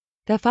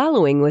The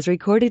following was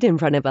recorded in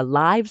front of a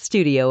live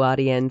studio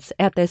audience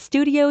at the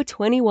Studio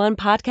 21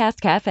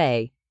 Podcast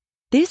Cafe.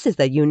 This is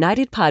the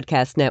United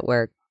Podcast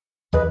Network.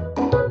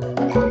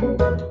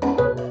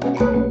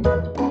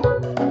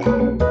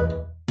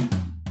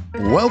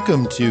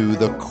 Welcome to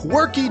the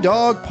Quirky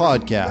Dog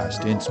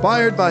Podcast,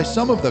 inspired by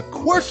some of the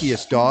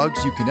quirkiest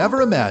dogs you can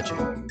ever imagine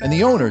and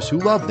the owners who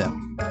love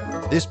them.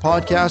 This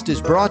podcast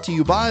is brought to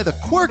you by the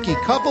quirky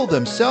couple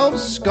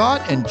themselves,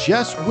 Scott and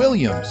Jess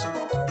Williams.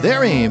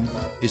 Their aim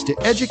is to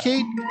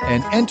educate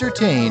and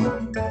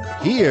entertain.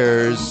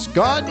 Here's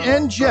Scott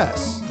and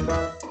Jess.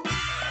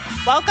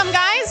 Welcome,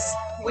 guys.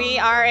 We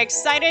are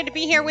excited to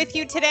be here with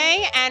you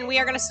today, and we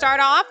are going to start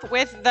off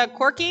with the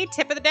quirky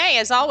tip of the day,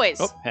 as always.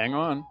 Oh, hang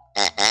on.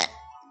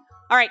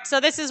 All right,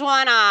 so this is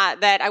one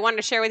that I wanted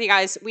to share with you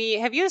guys. We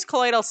have used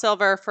colloidal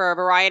silver for a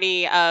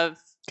variety of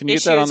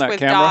issues with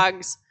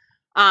dogs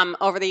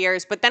over the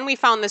years, but then we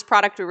found this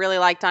product we really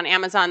liked on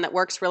Amazon that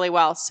works really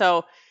well.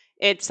 So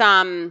it's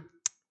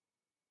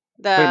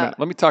Wait a minute.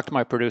 Let me talk to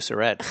my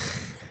producer, Ed.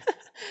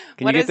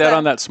 Can you get that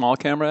on that small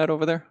camera, Ed,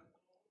 over there?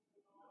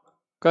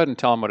 Go ahead and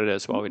tell him what it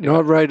is while we do it.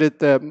 Not right at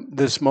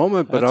this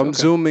moment, but I'm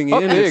zooming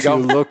in. There you if go.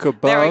 you look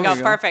above. There we go.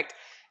 Perfect.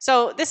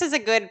 So this is a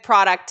good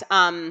product.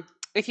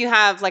 If you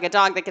have like a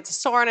dog that gets a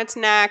sore on its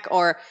neck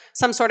or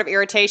some sort of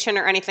irritation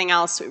or anything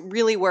else, it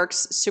really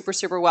works super,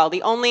 super well.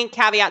 The only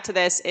caveat to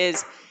this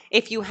is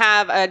if you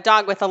have a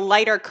dog with a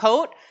lighter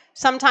coat,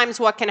 sometimes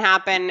what can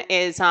happen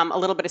is a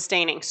little bit of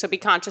staining. So be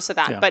conscious of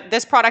that. Yeah. But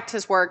this product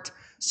has worked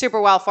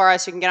super well for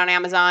us. You can get on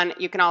Amazon.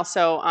 You can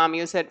also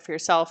use it for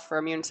yourself for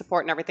immune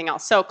support and everything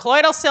else. So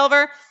colloidal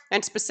silver,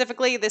 and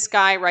specifically this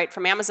guy right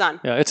from Amazon.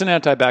 Yeah, it's an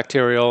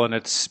antibacterial,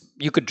 and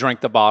you could drink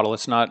the bottle.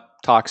 It's not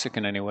toxic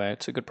in any way.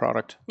 It's a good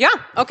product. Yeah.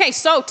 Okay,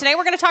 so today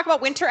we're going to talk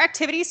about winter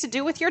activities to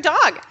do with your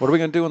dog. What are we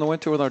going to do in the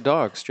winter with our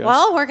dogs, Jess?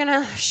 Well, we're going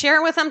to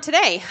share with them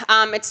today.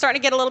 It's starting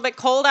to get a little bit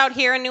cold out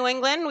here in New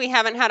England. We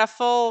haven't had a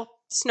full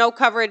snow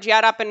coverage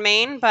yet up in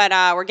Maine, but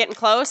we're getting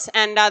close.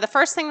 And the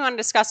first thing we want to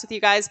discuss with you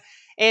guys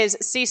is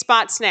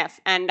C-Spot Sniff.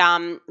 And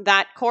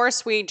that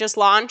course we just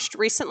launched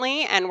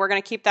recently, and we're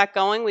going to keep that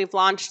going. We've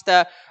launched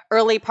the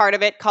early part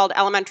of it called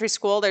Elementary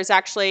School. There's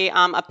actually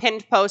a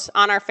pinned post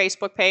on our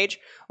Facebook page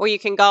where you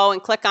can go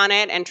and click on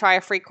it and try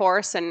a free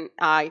course and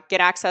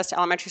get access to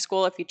Elementary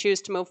School if you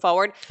choose to move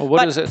forward. Well,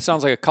 what is it? It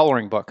sounds like a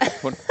coloring book.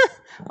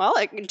 Well,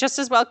 it just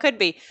as well could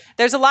be.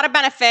 There's a lot of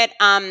benefit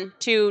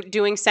to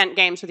doing scent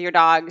games with your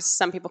dogs.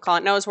 Some people call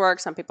it nose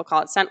work. Some people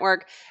call it scent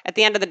work. At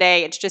the end of the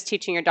day, it's just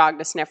teaching your dog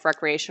to sniff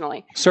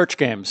recreationally. Search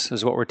games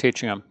is what we're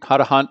teaching them. How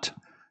to hunt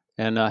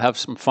and have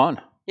some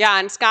fun. Yeah,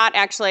 and Scott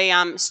actually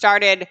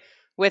started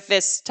with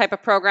this type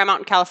of program out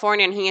in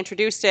California, and he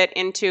introduced it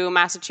into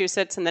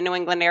Massachusetts and the New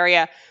England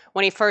area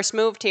when he first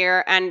moved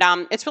here, and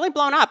it's really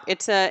blown up.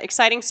 It's an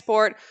exciting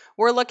sport.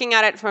 We're looking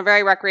at it from a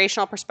very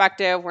recreational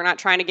perspective. We're not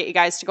trying to get you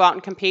guys to go out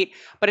and compete,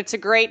 but it's a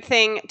great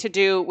thing to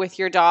do with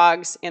your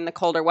dogs in the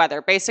colder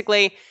weather.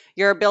 Basically,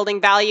 you're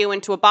building value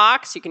into a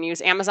box. You can use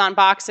Amazon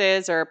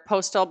boxes or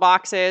postal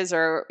boxes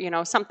or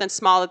something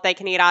small that they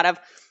can eat out of.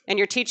 And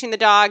you're teaching the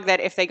dog that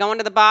if they go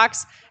into the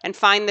box and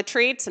find the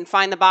treats and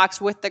find the box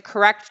with the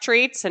correct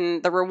treats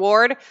and the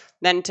reward,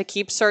 then to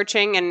keep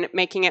searching and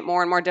making it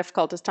more and more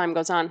difficult as time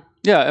goes on.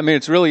 Yeah, I mean,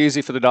 it's really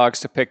easy for the dogs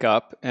to pick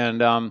up,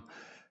 and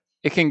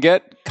it can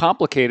get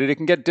complicated. It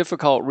can get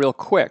difficult real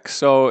quick.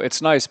 So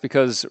it's nice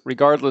because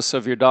regardless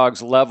of your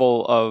dog's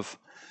level of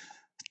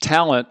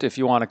talent, if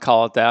you want to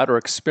call it that, or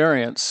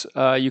experience,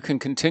 you can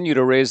continue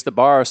to raise the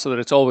bar so that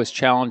it's always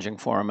challenging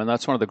for them. And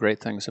that's one of the great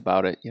things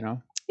about it,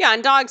 Yeah,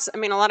 and dogs, a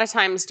lot of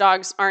times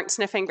dogs aren't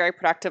sniffing very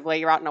productively.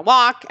 You're out on a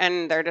walk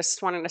and they're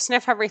just wanting to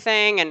sniff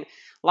everything, and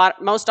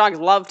most dogs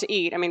love to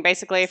eat.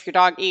 Basically, if your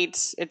dog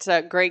eats, it's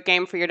a great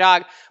game for your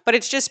dog. But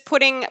it's just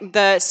putting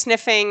the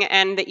sniffing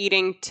and the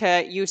eating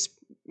to use,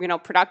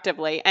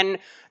 productively. And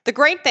the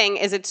great thing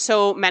is it's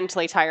so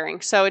mentally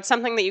tiring. So it's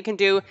something that you can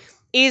do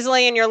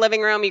easily in your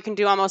living room. You can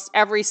do almost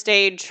every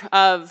stage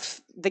of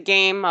the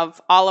game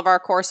of all of our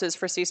courses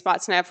for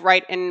C-Spot Sniff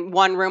right in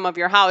one room of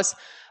your house.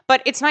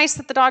 But it's nice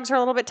that the dogs are a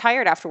little bit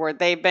tired afterward.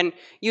 They've been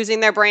using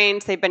their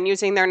brains, they've been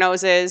using their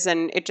noses,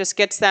 and it just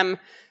gets them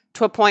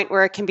to a point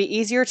where it can be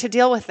easier to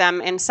deal with them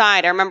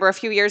inside. I remember a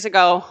few years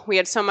ago, we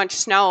had so much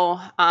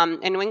snow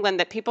in New England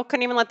that people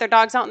couldn't even let their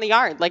dogs out in the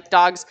yard.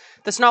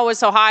 The snow was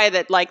so high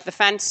that the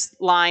fence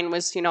line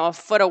was, a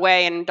foot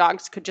away, and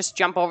dogs could just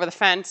jump over the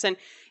fence. And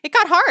it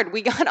got hard.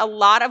 We got a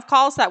lot of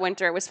calls that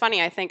winter. It was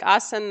funny. I think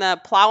us and the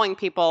plowing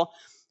people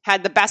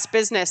had the best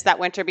business that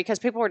winter because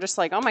people were just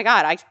like, oh my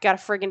God, I got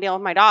to friggin' deal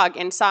with my dog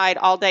inside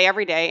all day,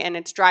 every day, and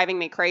it's driving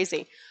me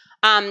crazy.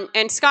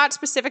 And Scott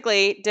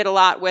specifically did a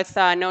lot with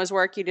nose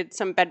work. You did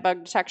some bed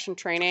bug detection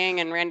training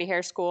and Randy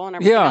Hare School and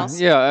everything else.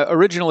 Yeah.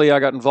 Originally, I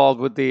got involved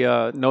with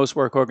the nose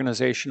work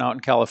organization out in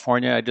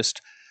California.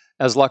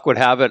 As luck would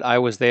have it, I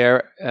was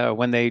there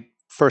when they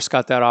first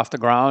got that off the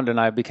ground,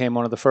 and I became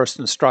one of the first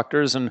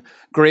instructors. And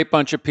great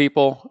bunch of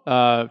people,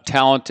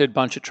 talented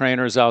bunch of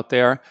trainers out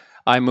there.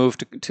 I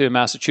moved to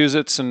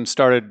Massachusetts and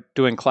started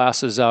doing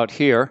classes out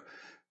here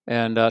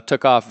and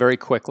took off very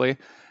quickly.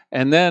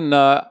 And then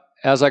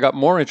as I got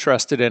more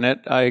interested in it,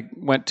 I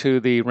went to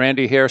the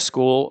Randy Hare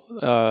School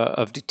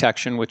of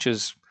Detection, which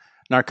is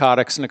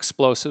narcotics and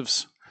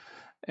explosives.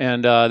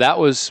 And that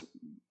was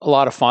a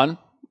lot of fun,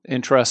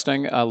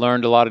 interesting. I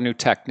learned a lot of new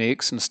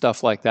techniques and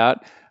stuff like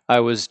that. I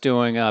was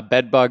doing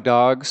bed bug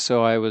dogs,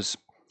 so I was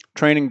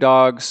training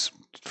dogs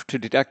to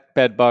detect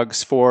bed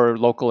bugs for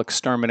local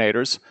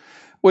exterminators,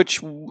 which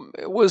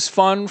was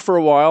fun for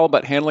a while,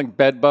 but handling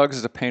bed bugs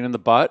is a pain in the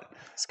butt.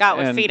 Scott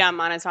would feed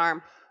them on his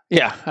arm.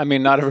 Yeah, I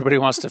mean, not everybody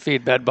wants to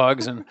feed bed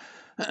bugs, and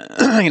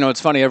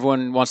it's funny,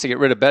 everyone wants to get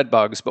rid of bed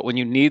bugs, but when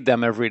you need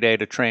them every day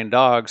to train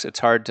dogs, it's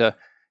hard to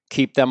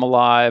keep them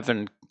alive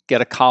and get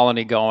a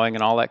colony going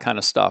and all that kind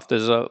of stuff.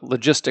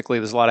 Logistically,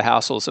 there's a lot of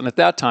hassles, and at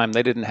that time,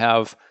 they didn't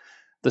have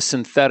the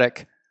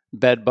synthetic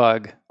bed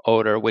bug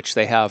odor, which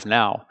they have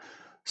now.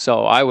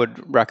 So I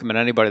would recommend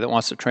anybody that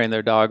wants to train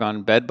their dog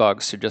on bed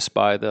bugs to just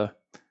buy the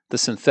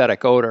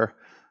synthetic odor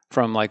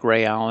from like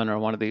Ray Allen or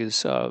one of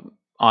these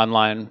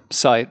online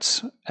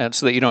sites, and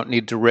so that you don't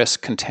need to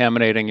risk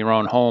contaminating your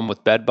own home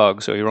with bed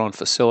bugs or your own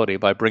facility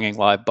by bringing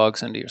live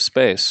bugs into your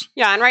space.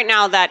 Yeah, and right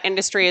now that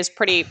industry is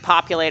pretty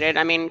populated.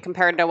 I mean,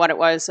 compared to what it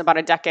was about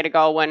a decade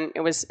ago when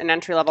it was an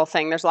entry-level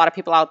thing, there's a lot of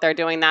people out there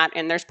doing that,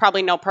 and there's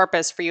probably no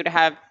purpose for you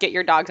to get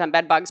your dogs on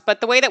bed bugs.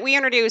 But the way that we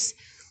introduce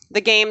the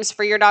games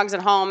for your dogs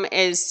at home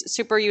is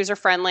super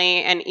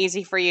user-friendly and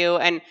easy for you.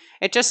 And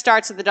it just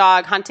starts with the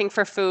dog hunting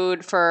for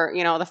food for,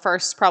 the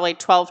first probably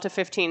 12 to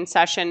 15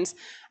 sessions.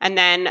 And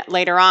then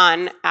later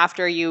on,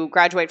 after you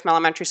graduate from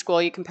elementary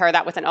school, you compare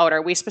that with an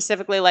odor. We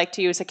specifically like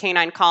to use a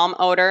canine calm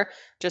odor,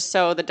 just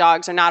so the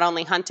dogs are not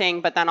only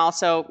hunting, but then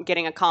also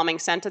getting a calming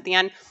scent at the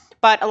end.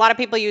 But a lot of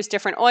people use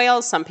different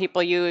oils. Some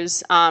people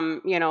use,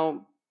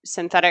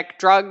 synthetic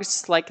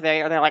drugs, like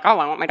they're like, oh,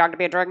 I want my dog to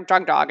be a drug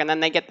dog, and then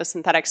they get the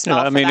synthetic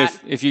smell.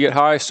 If you get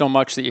high so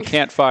much that you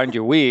can't find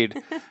your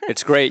weed,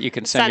 it's great. You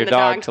can send your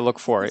dog to look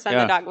for it. Send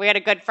the dog. We had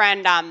a good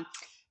friend.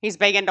 He's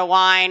big into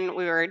wine.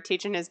 We were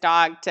teaching his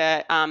dog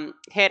to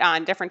hit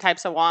on different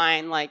types of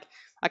wine, like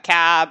a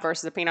Cab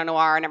versus a Pinot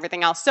Noir and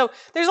everything else. So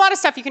there's a lot of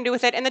stuff you can do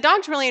with it, and the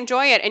dogs really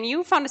enjoy it. And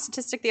you found a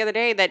statistic the other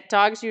day that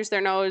dogs use their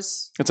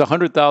nose. It's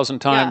 100,000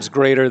 times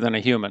greater than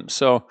a human.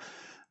 So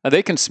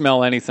they can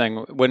smell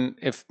anything.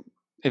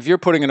 If you're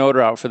putting an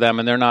odor out for them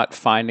and they're not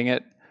finding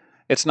it,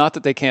 it's not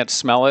that they can't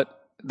smell it.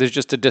 There's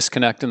just a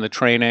disconnect in the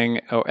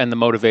training and the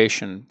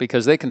motivation,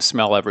 because they can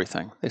smell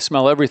everything. They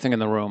smell everything in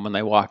the room when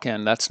they walk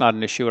in. That's not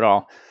an issue at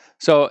all.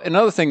 So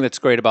another thing that's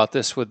great about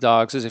this with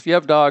dogs is if you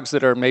have dogs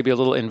that are maybe a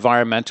little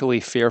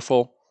environmentally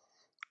fearful,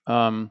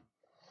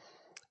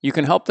 you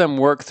can help them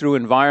work through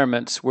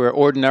environments where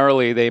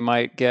ordinarily they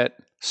might get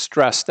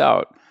stressed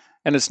out.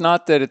 And it's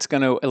not that it's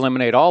going to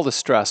eliminate all the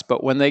stress,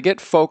 but when they get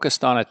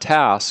focused on a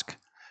task,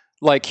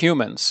 like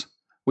humans,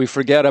 we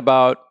forget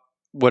about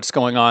what's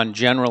going on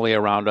generally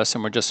around us,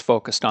 and we're just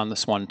focused on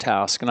this one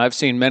task. And I've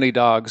seen many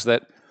dogs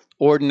that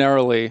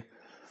ordinarily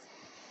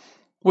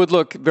would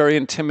look very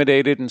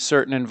intimidated in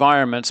certain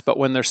environments, but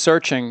when they're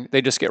searching,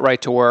 they just get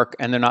right to work,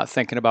 and they're not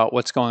thinking about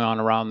what's going on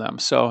around them.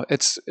 So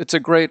it's a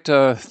great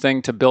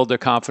thing to build their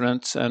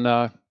confidence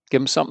and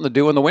give them something to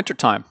do in the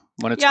wintertime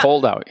when it's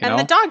cold out. And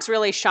the dogs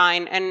really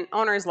shine, and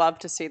owners love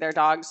to see their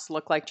dogs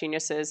look like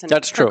geniuses and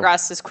That's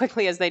progress true. as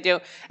quickly as they do.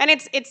 And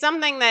it's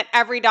something that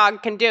every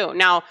dog can do.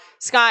 Now,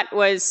 Scott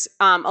was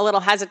a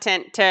little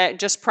hesitant to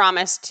just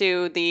promise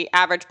to the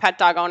average pet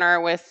dog owner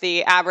with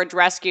the average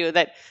rescue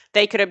that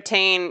they could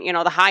obtain,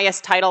 the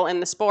highest title in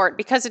the sport,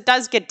 because it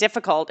does get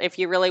difficult if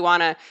you really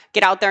want to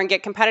get out there and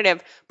get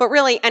competitive. But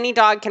really, any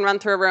dog can run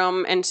through a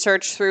room and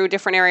search through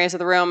different areas of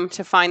the room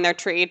to find their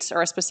treats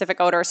or a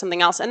specific odor or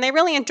something else, and they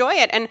really enjoy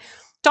it. And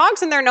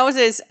dogs and their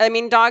noses,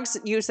 dogs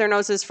use their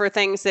noses for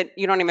things that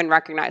you don't even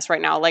recognize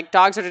right now. Like,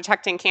 dogs are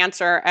detecting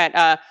cancer at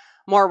a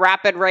more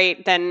rapid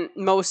rate than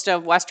most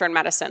of Western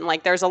medicine.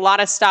 Like, there's a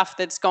lot of stuff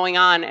that's going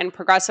on, and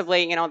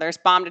progressively, there's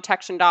bomb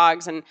detection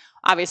dogs and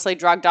obviously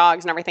drug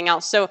dogs and everything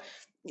else. So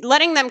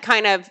letting them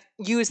kind of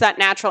use that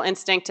natural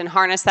instinct and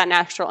harness that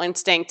natural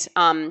instinct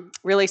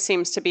really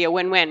seems to be a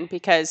win-win,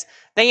 because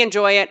they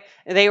enjoy it.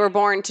 They were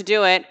born to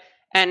do it.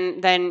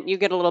 And then you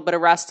get a little bit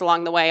of rest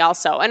along the way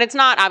also. And it's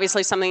not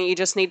obviously something you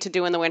just need to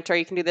do in the winter.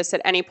 You can do this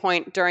at any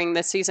point during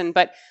the season.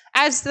 But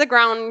as the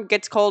ground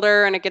gets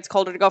colder and it gets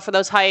colder to go for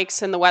those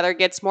hikes and the weather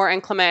gets more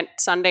inclement,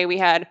 Sunday we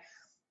had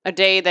a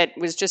day that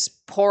was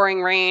just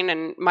pouring rain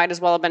and might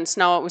as well have been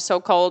snow. It was so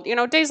cold.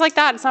 Days like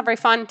that, it's not very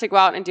fun to go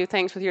out and do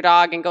things with your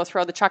dog and go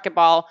throw the chuck-it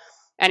ball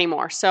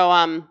anymore.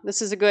 So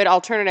this is a good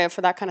alternative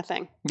for that kind of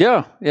thing.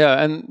 Yeah.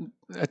 And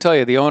I tell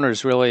you, the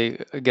owners really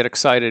get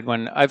excited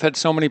when I've had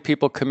so many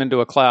people come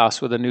into a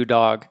class with a new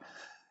dog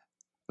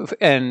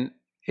and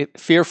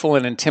fearful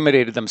and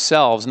intimidated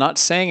themselves, not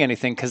saying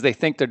anything because they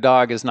think their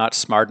dog is not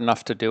smart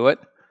enough to do it.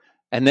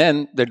 And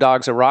then their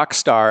dog's a rock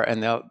star,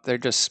 and they're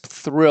just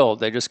thrilled.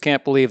 They just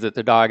can't believe that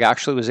their dog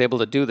actually was able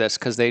to do this,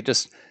 because they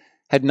just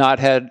had not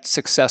had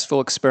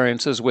successful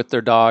experiences with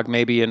their dog,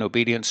 maybe in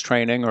obedience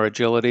training or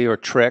agility or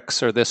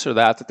tricks or this or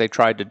that they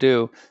tried to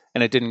do,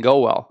 and it didn't go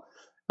well.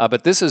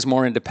 But this is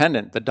more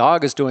independent. The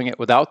dog is doing it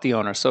without the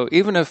owner. So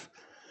even if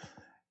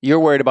You're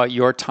worried about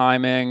your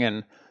timing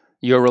and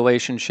your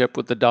relationship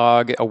with the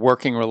dog, a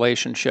working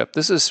relationship.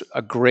 This is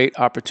a great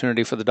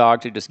opportunity for the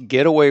dog to just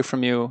get away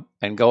from you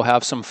and go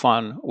have some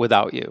fun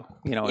without you.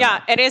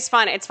 Yeah, it is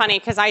fun. It's funny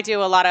because I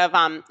do a lot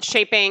of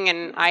shaping,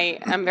 and I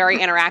am very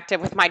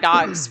interactive with my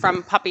dogs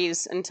from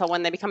puppies until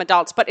when they become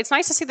adults. But it's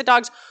nice to see the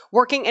dogs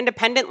working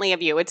independently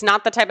of you. It's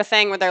not the type of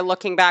thing where they're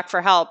looking back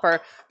for help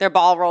or their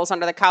ball rolls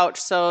under the couch.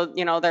 So,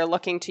 they're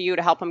looking to you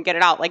to help them get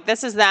it out. Like,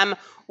 this is them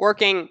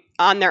working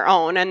on their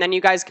own, and then you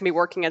guys can be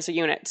working as a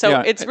unit. So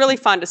it's really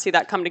fun to see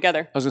that come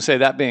together. I was going to say,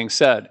 that being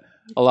said,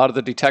 a lot of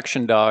the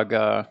detection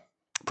dog,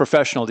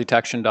 professional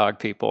detection dog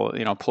people,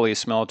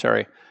 police,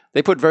 military,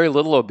 they put very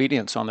little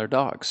obedience on their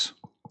dogs.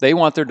 They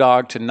want their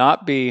dog to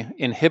not be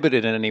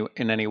inhibited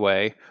in any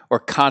way or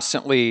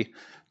constantly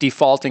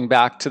defaulting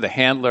back to the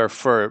handler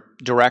for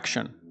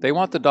direction. They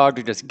want the dog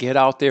to just get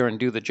out there and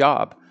do the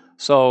job.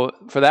 So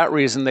for that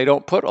reason, they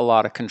don't put a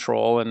lot of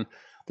control, and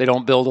they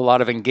don't build a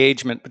lot of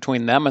engagement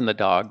between them and the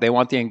dog. They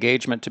want the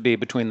engagement to be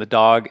between the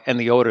dog and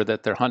the odor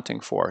that they're hunting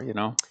for,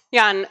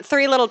 Yeah, and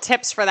 3 little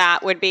tips for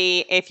that would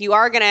be, if you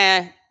are going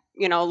to,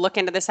 look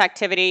into this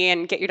activity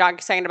and get your dog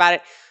excited about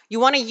it, you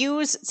want to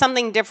use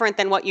something different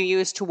than what you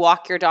use to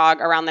walk your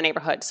dog around the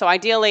neighborhood. So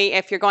ideally,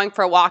 if you're going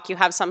for a walk, you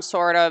have some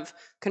sort of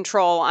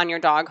control on your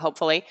dog,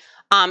 hopefully.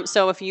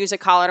 So if you use a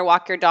collar to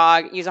walk your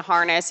dog, use a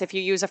harness. If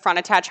you use a front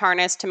attach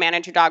harness to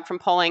manage your dog from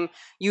pulling,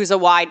 use a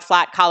wide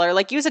flat collar.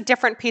 Like, use a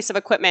different piece of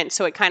equipment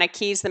so it kind of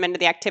keys them into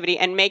the activity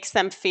and makes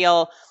them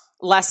feel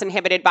less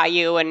inhibited by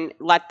you and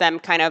let them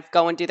kind of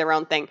go and do their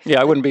own thing. Yeah,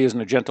 I wouldn't be using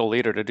a gentle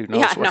leader to do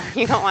nose work.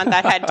 No, you don't want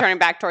that head turning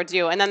back towards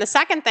you. And then the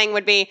second thing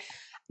would be,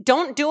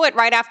 don't do it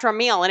right after a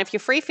meal. And if you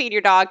free feed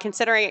your dog,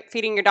 consider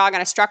feeding your dog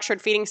on a structured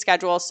feeding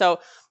schedule so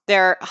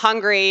they're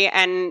hungry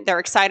and they're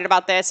excited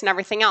about this and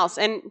everything else.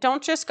 And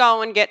don't just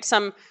go and get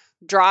some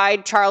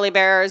dried Charlie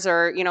Bears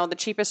or, the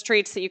cheapest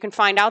treats that you can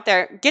find out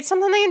there. Get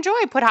something they enjoy.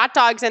 Put hot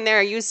dogs in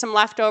there. Use some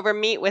leftover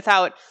meat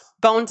without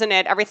bones in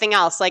it, everything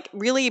else. Like,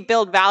 really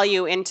build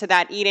value into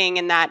that eating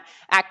and that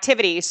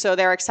activity so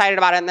they're excited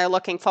about it and they're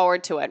looking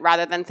forward to it,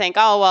 rather than think,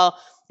 oh, well,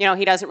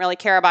 he doesn't really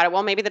care about it.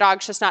 Well, maybe the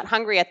dog's just not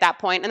hungry at that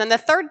point. And then the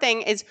third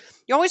thing is,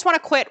 you always want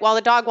to quit while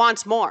the dog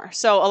wants more.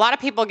 So a lot of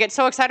people get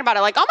so excited about it,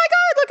 like, oh my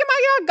God, look at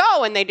my dog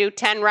go. And they do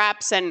 10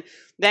 reps. And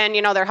then,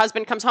 their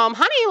husband comes home,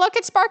 honey, look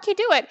at Sparky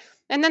do it.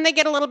 And then they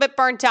get a little bit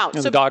burnt out.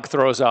 And the dog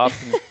throws up.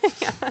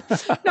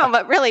 No,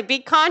 but really be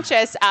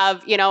conscious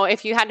of,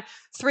 if you had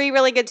 3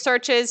 really good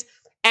searches,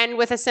 end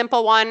with a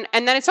simple one,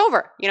 and then it's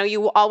over.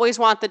 You always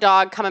want the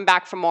dog coming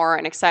back for more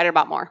and excited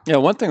about more. Yeah,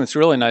 one thing that's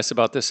really nice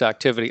about this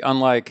activity,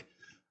 unlike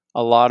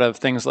a lot of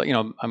things like,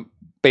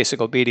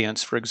 basic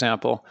obedience, for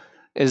example,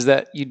 is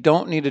that you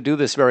don't need to do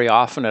this very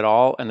often at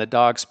all, and the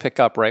dogs pick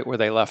up right where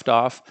they left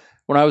off.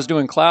 When I was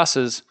doing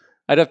classes,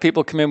 I'd have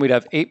people come in, we'd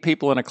have 8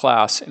 people in a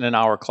class, in an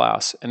hour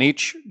class, and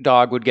each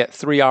dog would get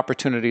 3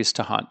 opportunities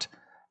to hunt.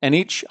 And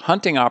each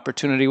hunting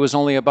opportunity was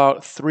only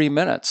about 3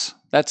 minutes.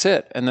 That's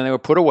it. And then they were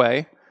put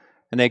away,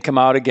 and they'd come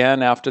out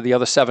again after the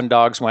other 7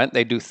 dogs went.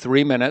 They'd do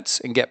 3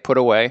 minutes and get put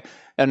away.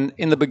 And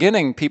in the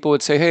beginning, people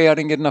would say, hey, I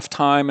didn't get enough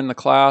time in the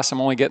class. I'm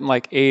only getting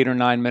like 8 or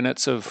 9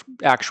 minutes of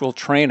actual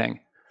training.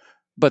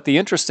 But the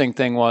interesting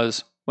thing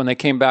was, when they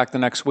came back the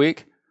next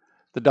week,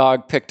 the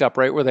dog picked up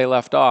right where they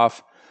left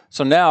off.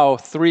 So now,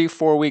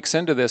 3-4 weeks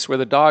into this, where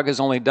the dog has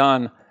only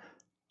done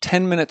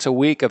 10 minutes a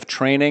week of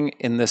training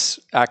in this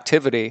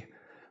activity,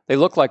 they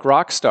look like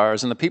rock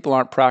stars, and the people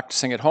aren't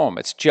practicing at home.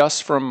 It's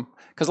just from,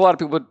 because a lot of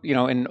people,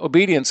 in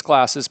obedience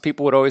classes,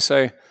 people would always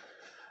say,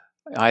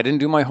 I didn't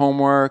do my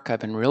homework,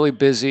 I've been really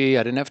busy,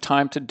 I didn't have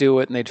time to do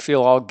it, and they'd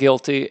feel all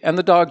guilty. And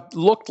the dog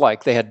looked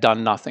like they had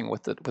done nothing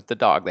with the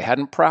dog. They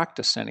hadn't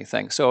practiced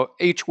anything. So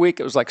each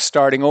week it was like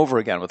starting over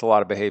again with a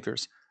lot of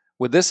behaviors.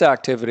 With this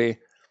activity,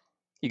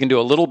 you can do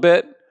a little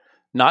bit,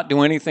 not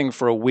do anything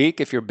for a week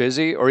if you're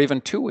busy, or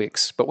even 2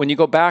 weeks. But when you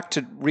go back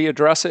to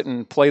readdress it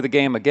and play the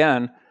game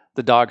again,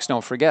 the dogs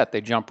don't forget.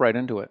 They jump right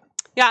into it.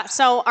 Yeah,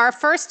 so our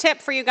first tip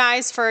for you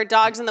guys for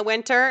dogs in the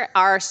winter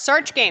are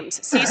search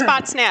games, See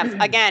Spot Sniff.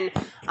 Again,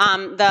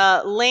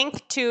 the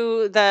link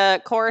to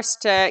the course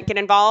to get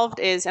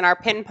involved is in our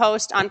pin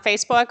post on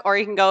Facebook, or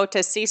you can go to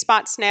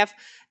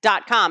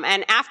seespotsniff.com.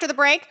 And after the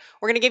break,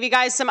 we're going to give you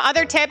guys some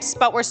other tips,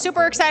 but we're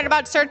super excited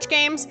about search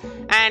games,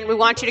 and we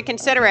want you to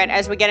consider it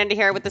as we get into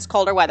here with this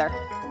colder weather.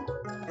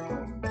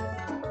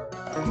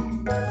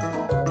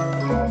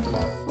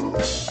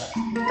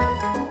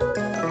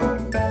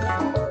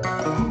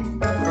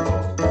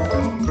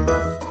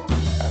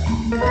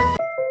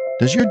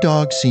 Does your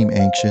dog seem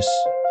anxious?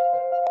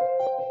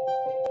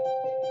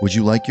 Would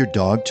you like your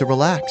dog to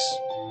relax?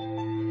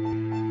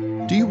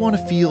 Do you want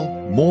to feel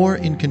more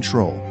in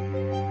control?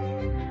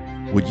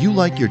 Would you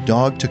like your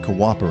dog to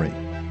cooperate?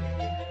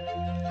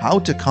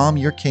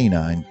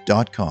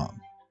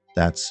 HowToCalmYourCanine.com.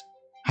 That's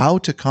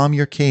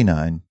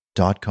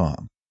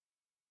HowToCalmYourCanine.com.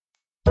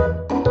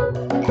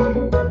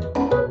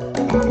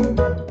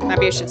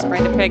 Maybe you should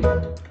spray the pig.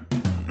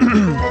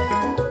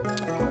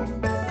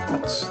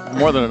 That's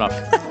more than enough.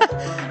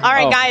 All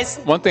right, guys.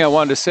 One thing I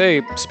wanted to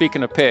say,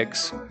 speaking of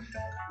pigs,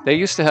 They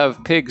used to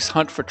have pigs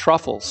hunt for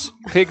truffles.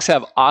 Pigs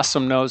have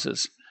awesome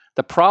noses.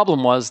 The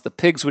problem was the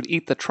pigs would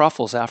eat the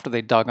truffles after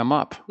they dug them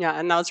up. Yeah,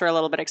 and those are a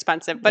little bit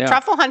expensive. But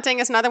truffle hunting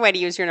is another way to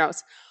use your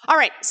nose. All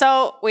right,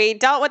 so we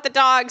dealt with the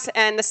dogs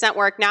and the scent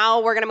work.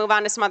 Now we're going to move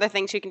on to some other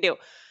things you can do.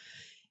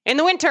 In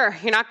the winter,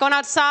 you're not going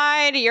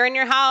outside, you're in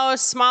your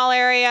house, small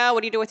area.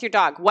 What do you do with your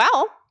dog?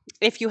 Well,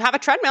 if you have a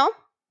treadmill,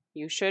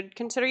 you should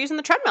consider using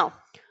the treadmill.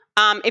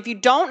 If you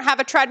don't have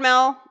a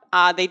treadmill,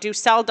 they do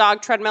sell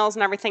dog treadmills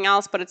and everything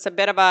else, but it's a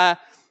bit of a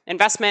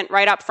investment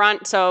right up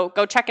front. So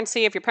go check and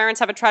see if your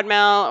parents have a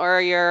treadmill or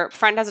your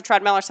friend has a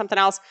treadmill or something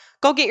else.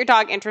 Go get your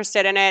dog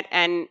interested in it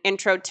and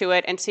intro to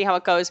it and see how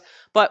it goes.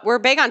 But we're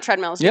big on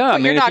treadmills. You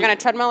put your dog on a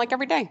treadmill like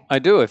every day. I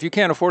do. If you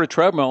can't afford a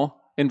treadmill,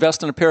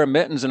 invest in a pair of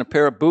mittens and a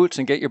pair of boots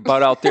and get your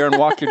butt out there and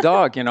walk your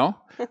dog,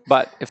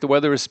 But if the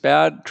weather is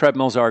bad,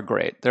 treadmills are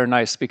great. They're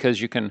nice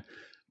because you can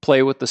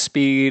play with the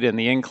speed and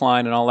the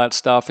incline and all that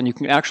stuff, and you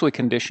can actually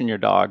condition your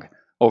dog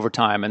over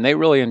time, and they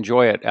really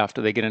enjoy it after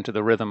they get into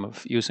the rhythm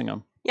of using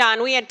them. Yeah,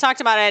 and we had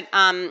talked about it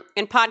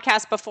in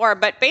podcasts before,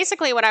 but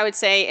basically what I would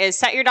say is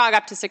set your dog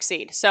up to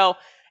succeed. So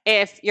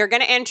if you're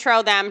going to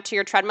intro them to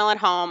your treadmill at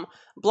home,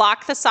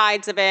 block the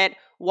sides of it,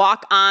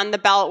 walk on the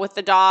belt with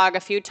the dog a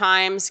few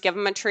times, give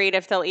them a treat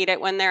if they'll eat it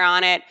when they're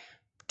on it,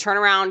 turn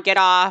around, get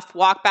off,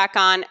 walk back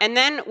on. And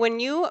then when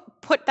you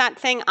put that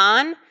thing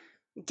on,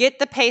 get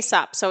the pace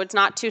up so it's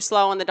not too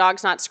slow and the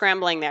dog's not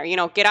scrambling there.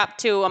 Get up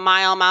to a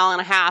mile and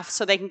a half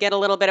so they can get a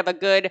little bit of a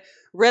good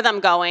rhythm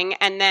going.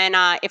 And then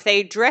if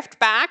they drift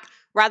back,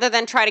 rather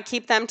than try to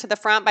keep them to the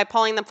front by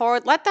pulling them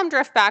forward, let them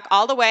drift back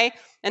all the way.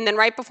 And then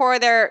right before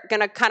they're going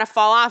to kind of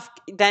fall off,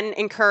 then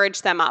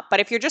encourage them up.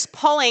 But if you're just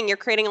pulling, you're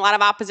creating a lot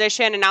of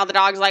opposition. And now the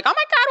dog's like, oh my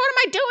God, what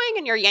am I doing?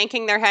 And you're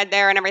yanking their head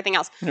there and everything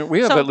else.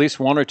 We have at least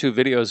 1 or 2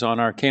 videos on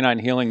our Canine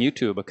Healing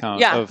YouTube account.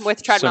 Yeah,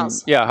 with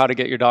treadmills. How to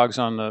get your dogs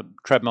on the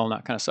treadmill and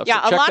that kind of stuff.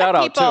 Yeah, so check that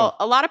out too.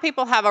 A lot of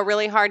people have a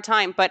really hard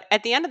time. But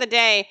at the end of the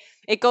day,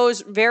 it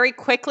goes very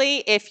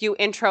quickly if you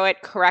intro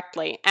it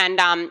correctly. And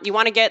you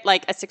want to get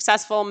like a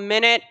successful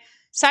minute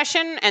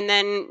session and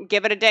then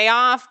give it a day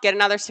off, get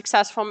another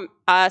successful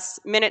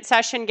minute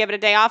session, give it a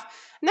day off.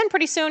 And then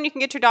pretty soon you can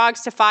get your dogs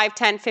to 5,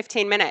 10,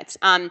 15 minutes.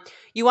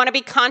 You want to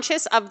be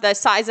conscious of the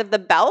size of the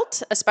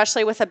belt,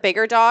 especially with a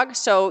bigger dog.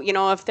 So,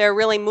 if they're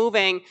really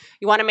moving,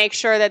 you want to make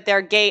sure that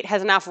their gait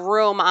has enough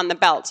room on the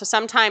belt. So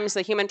sometimes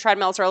the human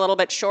treadmills are a little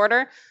bit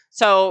shorter.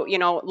 So,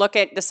 look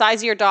at the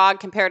size of your dog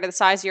compared to the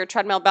size of your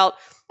treadmill belt.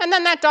 And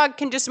then that dog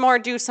can just more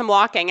do some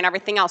walking and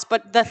everything else.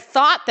 But the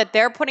thought that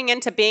they're putting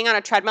into being on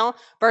a treadmill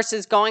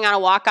versus going on a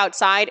walk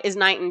outside is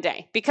night and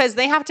day, because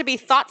they have to be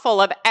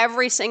thoughtful of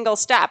every single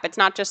step. It's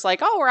not just like,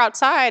 oh, we're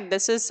outside.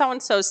 This is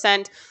so-and-so's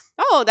scent.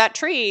 Oh, that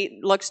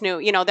tree looks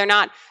new. They're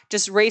not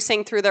just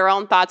racing through their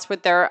own thoughts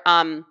with their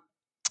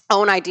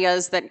own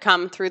ideas that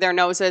come through their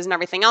noses and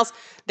everything else.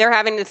 They're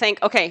having to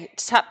think, okay,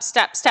 step,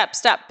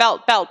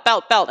 belt.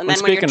 And then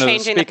when you're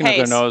changing the pace.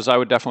 Speaking of their nose, I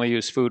would definitely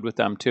use food with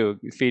them too,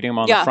 feeding them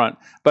on the front.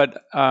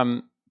 But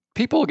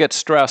people get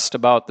stressed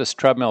about this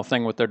treadmill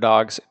thing with their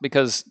dogs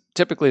because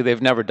typically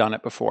they've never done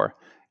it before.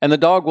 And the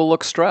dog will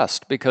look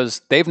stressed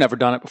because they've never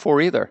done it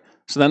before either.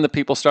 So then the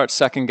people start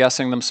second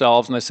guessing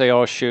themselves and they say,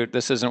 oh, shoot,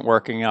 this isn't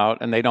working out.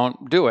 And they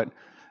don't do it.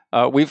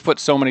 We've put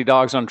so many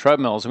dogs on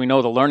treadmills. We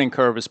know the learning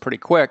curve is pretty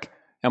quick.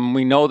 And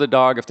we know the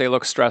dog, if they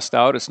look stressed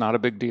out, it's not a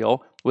big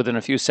deal. Within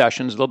a few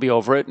sessions, they'll be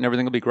over it and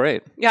everything will be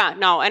great. Yeah,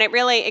 no, and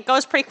it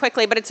goes pretty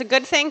quickly, but it's a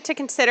good thing to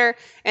consider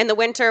in the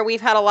winter. We've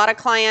had a lot of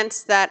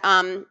clients that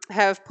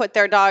have put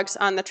their dogs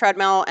on the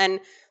treadmill and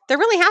they're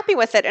really happy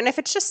with it. And if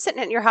it's just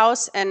sitting at your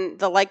house and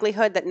the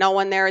likelihood that no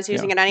one there is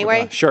using it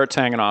anyway. Shirts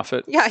hanging off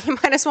it. Yeah, you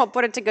might as well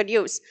put it to good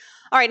use.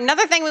 All right,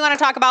 another thing we want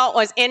to talk about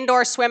was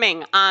indoor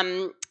swimming.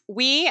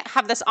 We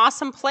have this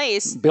awesome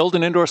place. Build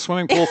an indoor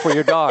swimming pool for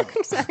your dog.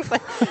 Exactly.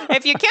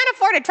 If you can't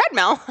afford a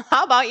treadmill,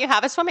 how about you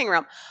have a swimming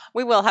room?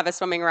 We will have a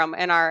swimming room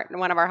in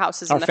one of our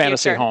houses in the future. Our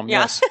fantasy home,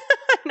 yes.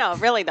 No,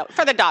 really though,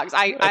 for the dogs.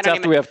 That's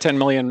after we have 10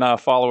 million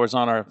followers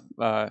on our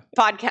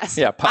podcast.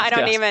 Yeah,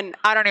 podcast.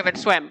 I don't even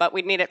swim, but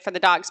we need it for the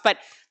dogs. But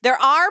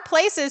there are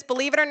places,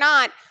 believe it or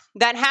not,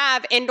 that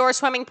have indoor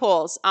swimming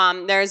pools.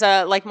 There's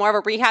more of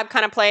a rehab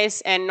kind of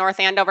place in North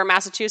Andover,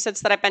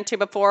 Massachusetts that I've been to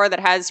before that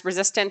has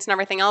Resistance and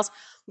everything else.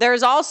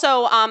 There's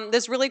also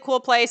this really cool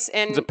place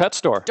in the pet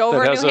store,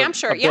 Dover, New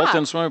Hampshire. A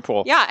built-in swimming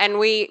pool. Yeah, and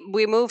we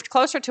moved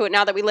closer to it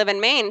now that we live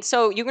in Maine.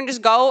 So you can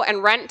just go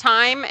and rent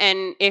time,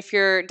 and if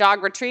your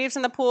dog retrieves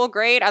in the pool,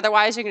 great.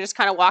 Otherwise, you can just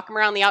kind of walk them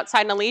around the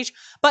outside in a leash.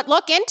 But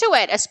look into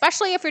it,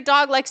 especially if your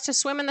dog likes to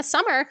swim in the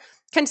summer.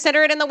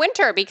 Consider it in the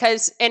winter,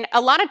 because in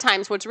a lot of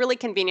times what's really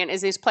convenient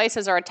is these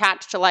places are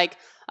attached to like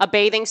a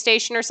bathing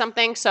station or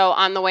something. So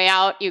on the way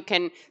out, you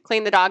can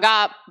clean the dog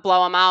up,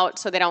 blow them out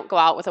so they don't go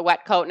out with a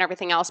wet coat and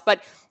everything else.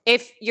 But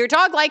if your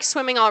dog likes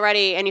swimming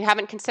already and you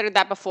haven't considered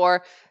that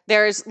before,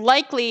 there's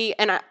likely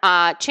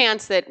a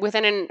chance that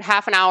within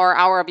half an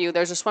hour of you,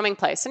 there's a swimming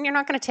place. And you're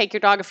not going to take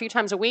your dog a few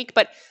times a week,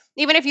 but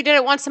even if you did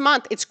it once a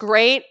month, it's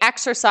great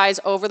exercise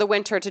over the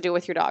winter to do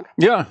with your dog.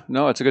 Yeah,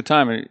 no, it's a good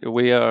time.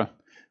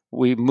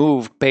 We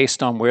moved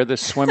based on where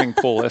this swimming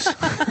pool is.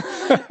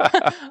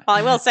 Well,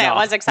 I will say I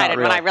was excited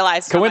when I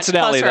realized how much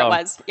closer it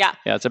was. Yeah.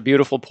 Yeah, it's a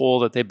beautiful pool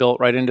that they built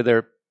right into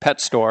their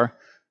pet store.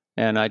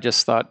 And I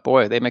just thought,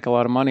 boy, they make a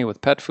lot of money with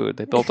pet food.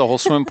 They built a whole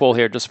swimming pool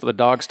here just for the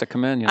dogs to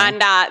come in. You know?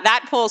 And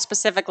that pool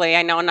specifically,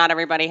 I know not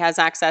everybody has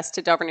access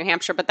to Dover, New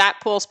Hampshire, but that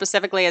pool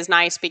specifically is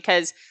nice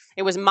because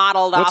it was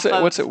modeled off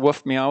of... What's it?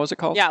 Woof Meow, is it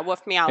called? Yeah,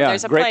 Woof Meow. Yeah,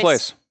 there's a great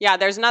place. Yeah,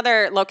 there's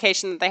another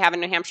location that they have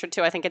in New Hampshire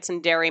too. I think it's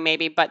in Derry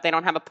maybe, but they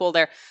don't have a pool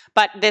there.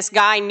 But this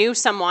guy knew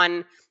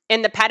someone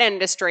in the pet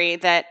industry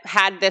that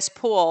had this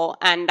pool,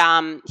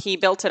 and he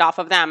built it off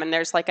of them. And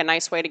there's like a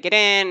nice way to get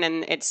in,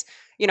 and it's...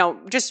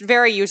 just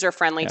very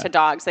user-friendly to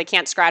dogs. They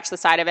can't scratch the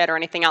side of it or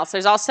anything else.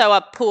 There's also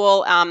a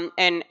pool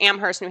in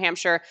Amherst, New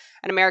Hampshire,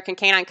 an American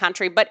Canine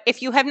Country. But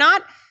if you have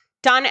not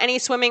done any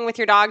swimming with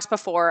your dogs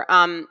before,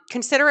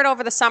 consider it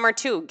over the summer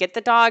too. Get the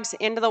dogs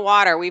into the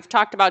water. We've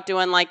talked about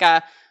doing like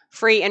a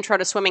free intro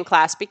to swimming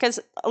class because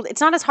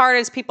it's not as hard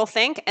as people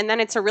think. And then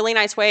it's a really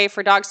nice way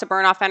for dogs to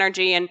burn off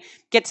energy and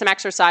get some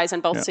exercise in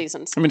both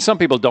seasons. I mean, some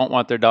people don't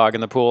want their dog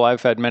in the pool.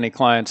 I've had many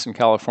clients in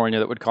California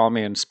that would call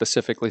me and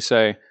specifically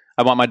say,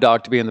 I want my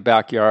dog to be in the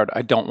backyard.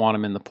 I don't want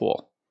him in the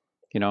pool,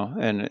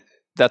 and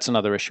that's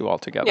another issue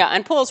altogether. Yeah,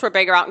 and pools were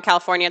bigger out in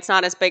California. It's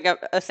not as big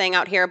a thing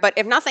out here. But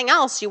if nothing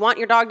else, you want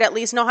your dog to at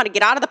least know how to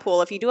get out of the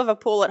pool. If you do have a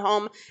pool at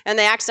home and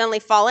they accidentally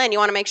fall in, you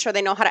want to make sure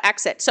they know how to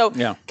exit. So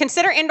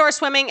consider indoor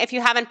swimming if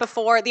you haven't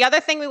before. The other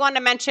thing we wanted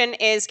to mention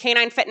is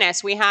canine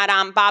fitness. We had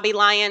Bobby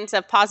Lyons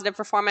of Positive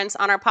Performance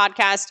on our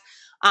podcast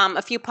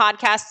a few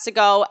podcasts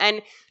ago,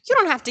 and you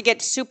don't have to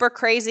get super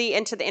crazy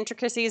into the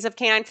intricacies of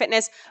canine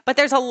fitness, but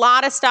there's a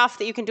lot of stuff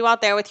that you can do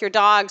out there with your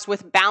dogs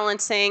with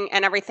balancing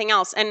and everything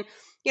else. And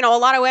a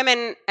lot of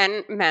women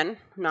and men,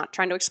 not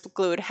trying to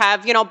exclude,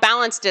 have,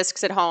 balance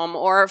discs at home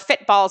or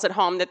fit balls at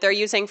home that they're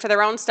using for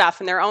their own stuff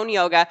and their own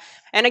yoga.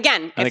 And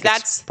again, I think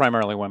it's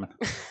primarily women.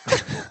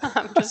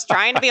 I'm just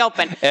trying to be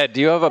open. Ed,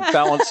 do you have a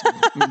balance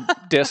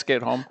disc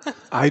at home?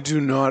 I do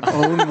not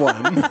own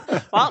one.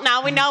 Well,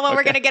 now we know what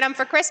we're going to get him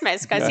for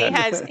Christmas because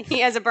he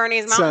has a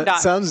Bernese Mountain Dog.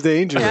 Sounds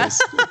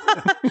dangerous.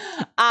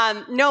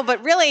 No,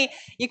 but really,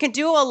 you can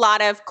do a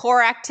lot of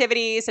core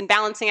activities and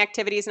balancing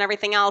activities and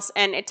everything else,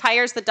 and it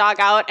tires the dog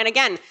out. And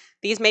again,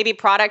 these may be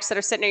products that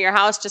are sitting at your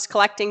house just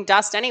collecting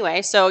dust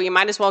anyway, so you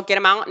might as well get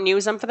them out and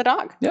use them for the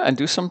dog. Yeah, and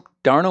do some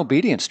darn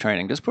obedience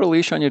training. Just put a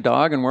leash on your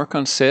dog and work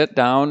on sit,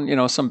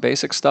 down, some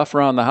basic stuff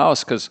around the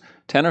house, because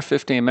 10 or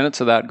 15 minutes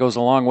of that goes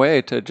a long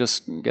way to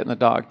just getting the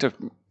dog to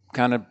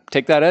kind of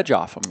take that edge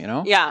off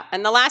them, Yeah,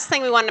 and the last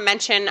thing we wanted to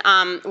mention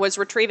was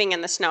retrieving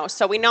in the snow.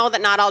 So we know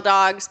that not all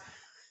dogs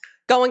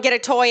go and get a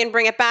toy and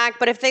bring it back.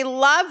 But if they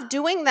love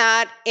doing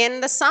that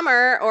in the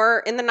summer or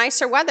in the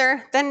nicer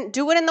weather, then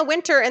do it in the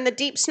winter in the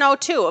deep snow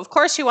too. Of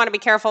course, you want to be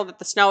careful that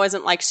the snow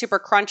isn't like super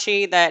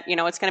crunchy, that,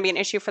 it's going to be an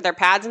issue for their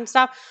pads and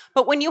stuff.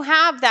 But when you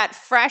have that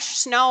fresh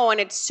snow and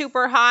it's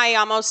super high,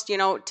 almost,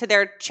 to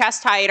their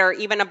chest height or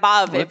even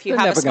above, if you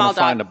have a small dog.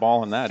 They're never going to find a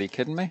ball in that. Are you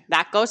kidding me?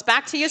 That goes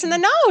back to using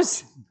the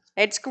nose.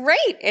 It's great.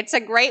 It's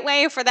a great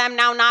way for them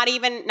now, not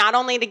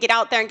only to get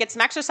out there and get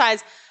some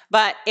exercise,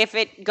 but if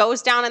it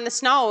goes down in the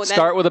snow, then...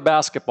 Start with a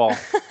basketball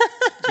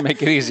to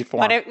make it easy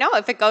for them.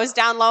 If it goes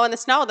down low in the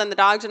snow, then the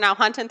dogs are now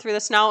hunting through the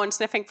snow and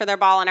sniffing for their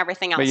ball and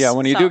everything else. But yeah,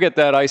 when you do get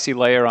that icy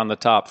layer on the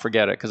top,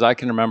 forget it. Because I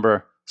can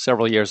remember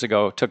several years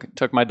ago,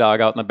 took my dog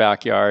out in the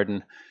backyard,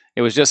 and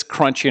it was just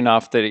crunchy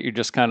enough that you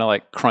just kind of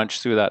like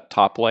crunch through that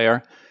top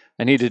layer.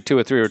 And he did 2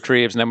 or 3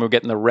 retrieves, and then we were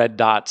getting the red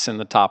dots in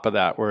the top of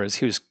that, whereas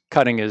he was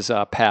cutting his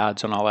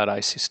pads and all that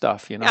icy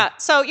stuff, Yeah,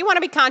 so you want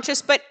to be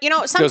conscious, but,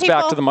 some goes people...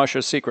 back to the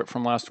musher's secret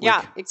from last week.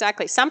 Yeah,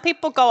 exactly. Some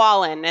people go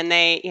all in, and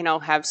they,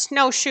 have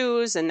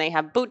snowshoes, and they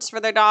have boots for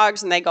their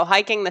dogs, and they go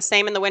hiking the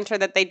same in the winter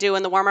that they do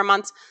in the warmer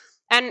months.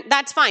 And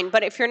that's fine,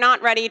 but if you're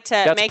not ready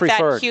to make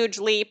that huge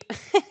leap,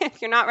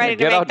 if you're not ready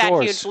to make outdoors.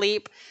 That huge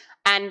leap,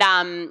 and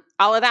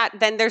all of that,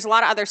 then there's a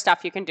lot of other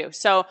stuff you can do.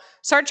 So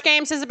Search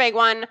Games is a big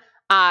one.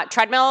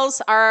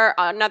 Treadmills are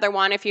another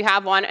one if you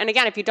have one. And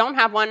again, if you don't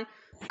have one,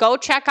 go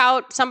check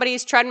out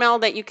somebody's treadmill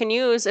that you can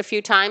use a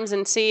few times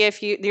and see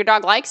if your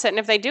dog likes it. And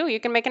if they do, you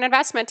can make an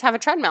investment to have a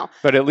treadmill.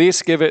 But at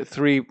least give it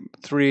three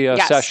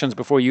sessions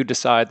before you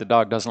decide the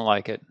dog doesn't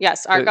like it.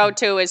 Yes, our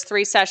go-to is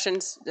 3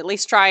 sessions. At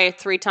least try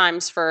 3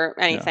 times for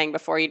anything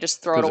before you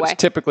just throw it away.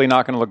 It's typically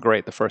not going to look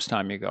great the first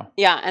time you go.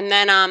 Yeah, and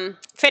then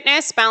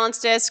fitness, balance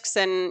discs,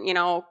 and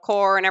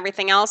core and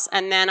everything else,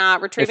 and then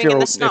retrieving in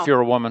the snow. If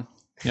you're a woman.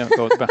 Yeah,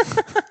 go back.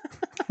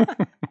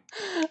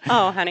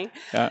 Oh, honey.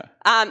 Yeah.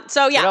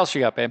 So, yeah. What else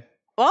you got, babe?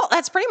 Well,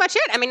 that's pretty much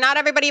it. I mean, not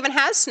everybody even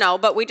has snow,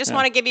 but we just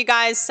want to give you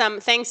guys some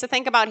things to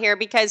think about here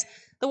because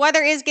the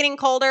weather is getting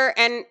colder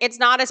and it's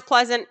not as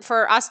pleasant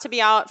for us to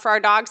be out, for our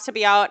dogs to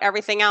be out,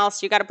 everything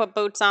else. You got to put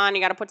boots on. You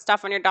got to put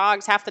stuff on your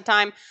dogs half the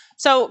time.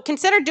 So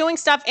consider doing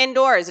stuff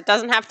indoors. It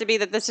doesn't have to be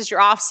that this is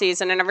your off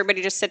season and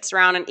everybody just sits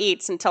around and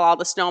eats until all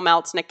the snow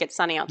melts and it gets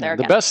sunny out there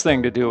again. The best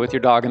thing to do with your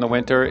dog in the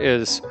winter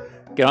is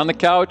get on the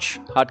couch,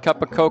 hot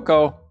cup of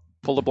cocoa,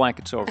 pull the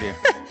blankets over you.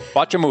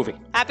 Watch a movie.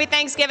 Happy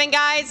Thanksgiving,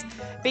 guys.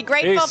 Be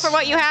grateful Peace. for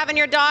what you have in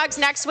your dogs.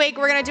 Next week,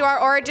 we're going to do our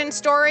origin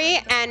story.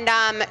 And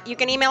you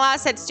can email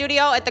us at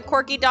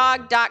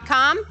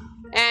studio@thequirkydog.com.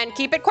 And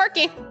keep it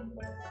quirky.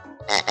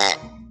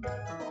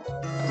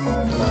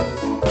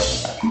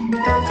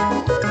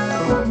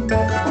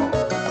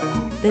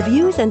 The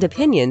views and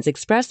opinions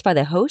expressed by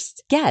the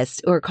hosts,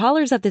 guests, or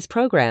callers of this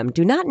program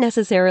do not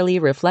necessarily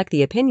reflect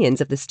the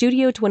opinions of the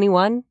Studio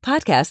 21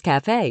 Podcast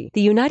Cafe,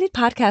 the United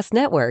Podcast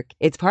Network,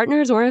 its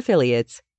partners, or affiliates.